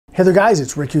Hey there guys,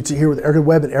 it's Rick Utze here with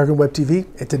AirgunWeb and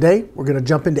AirgunWebTV, and today we're going to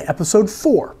jump into episode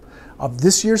 4 of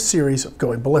this year's series of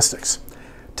Going Ballistics.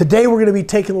 Today we're going to be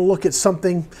taking a look at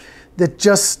something that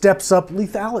just steps up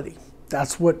lethality.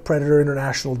 That's what Predator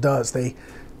International does. They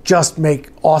just make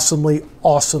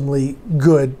awesomely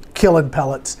good killing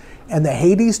pellets, and the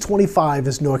Hades 25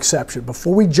 is no exception.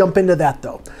 Before we jump into that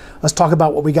though, let's talk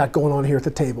about what we got going on here at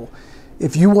the table.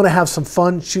 If you want to have some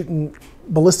fun shooting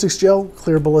ballistics gel,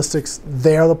 ClearBallistics,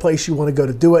 they're the place you want to go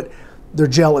to do it. Their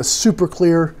gel is super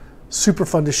clear, super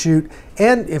fun to shoot,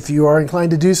 and if you are inclined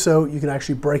to do so, you can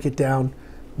actually break it down,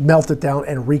 melt it down,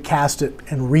 and recast it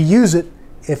and reuse it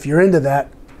if you're into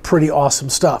that. Pretty awesome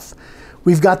stuff.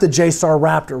 We've got the JSAR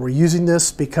Raptor. We're using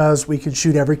this because we can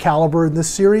shoot every caliber in this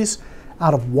series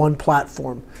out of one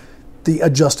platform. The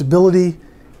adjustability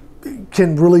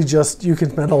can really you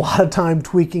can spend a lot of time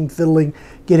tweaking, fiddling,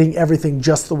 getting everything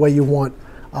just the way you want.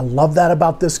 I love that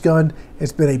about this gun.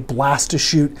 It's been a blast to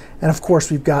shoot. And of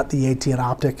course, we've got the ATN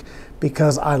optic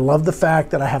because I love the fact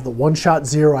that I have the one-shot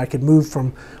zero. I can move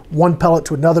from one pellet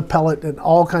to another pellet and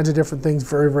all kinds of different things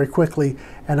very quickly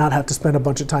and not have to spend a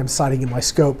bunch of time sighting in my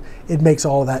scope. It makes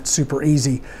all of that super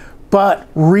easy. But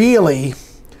really,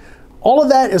 all of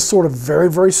that is sort of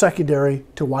very secondary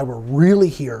to why we're really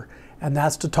here, and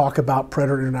that's to talk about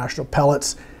Predator International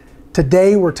pellets.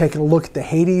 Today we're taking a look at the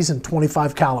Hades and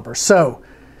 25 caliber. So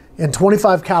in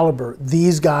 25 caliber,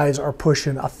 these guys are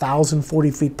pushing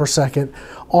 1,040 feet per second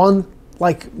on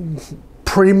like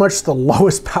pretty much the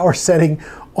lowest power setting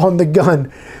on the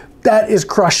gun. That is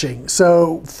crushing.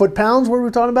 So foot-pounds, what are we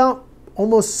talking about?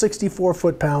 Almost 64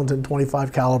 foot-pounds in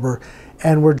 25 caliber,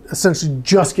 and we're essentially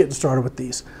just getting started with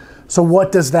these. So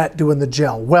what does that do in the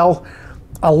gel? Well,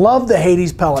 I love the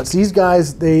Hades pellets. These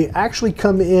guys, they actually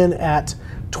come in at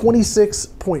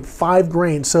 26.5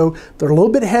 grains. So they're a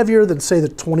little bit heavier than say the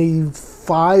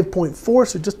 25.4,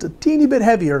 so just a teeny bit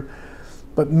heavier.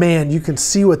 But man, you can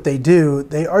see what they do.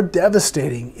 They are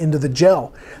devastating into the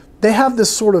gel. They have this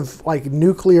sort of like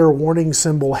nuclear warning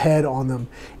symbol head on them.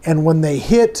 And when they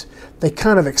hit, they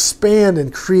kind of expand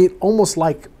and create almost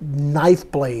like knife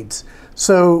blades.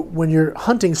 So when you're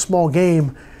hunting small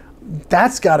game,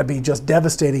 that's got to be just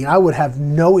devastating. I would have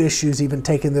no issues even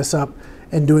taking this up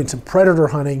and doing some predator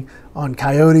hunting on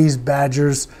coyotes,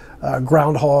 badgers,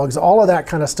 groundhogs, all of that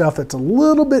kind of stuff that's a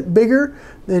little bit bigger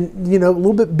than, you know, a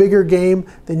little bit bigger game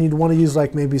than you'd want to use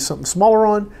like maybe something smaller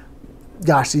on.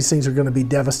 Gosh, these things are going to be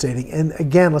devastating. And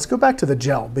again, let's go back to the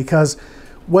gel, because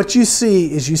what you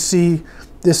see is you see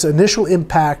this initial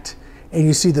impact and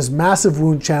you see this massive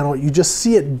wound channel. You just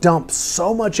see it dump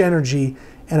so much energy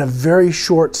in a very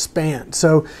short span.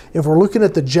 So if we're looking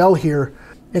at the gel here,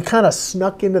 it kind of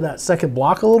snuck into that second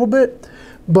block a little bit,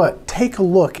 but take a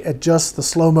look at just the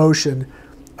slow motion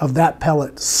of that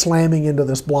pellet slamming into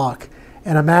this block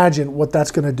and imagine what that's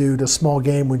going to do to small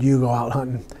game when you go out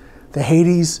hunting. The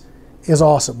Hades is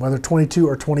awesome, whether 22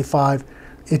 or 25.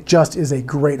 It just is a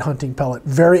great hunting pellet.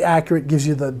 Very accurate, gives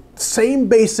you the same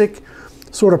basic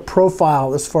sort of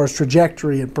profile as far as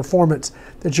trajectory and performance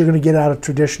that you're going to get out of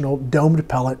traditional domed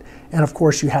pellet. And of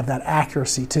course you have that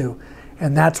accuracy too.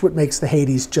 And that's what makes the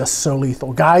Hades just so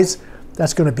lethal. Guys,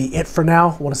 that's going to be it for now.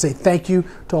 I want to say thank you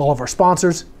to all of our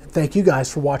sponsors. And thank you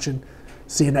guys for watching.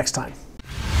 See you next time.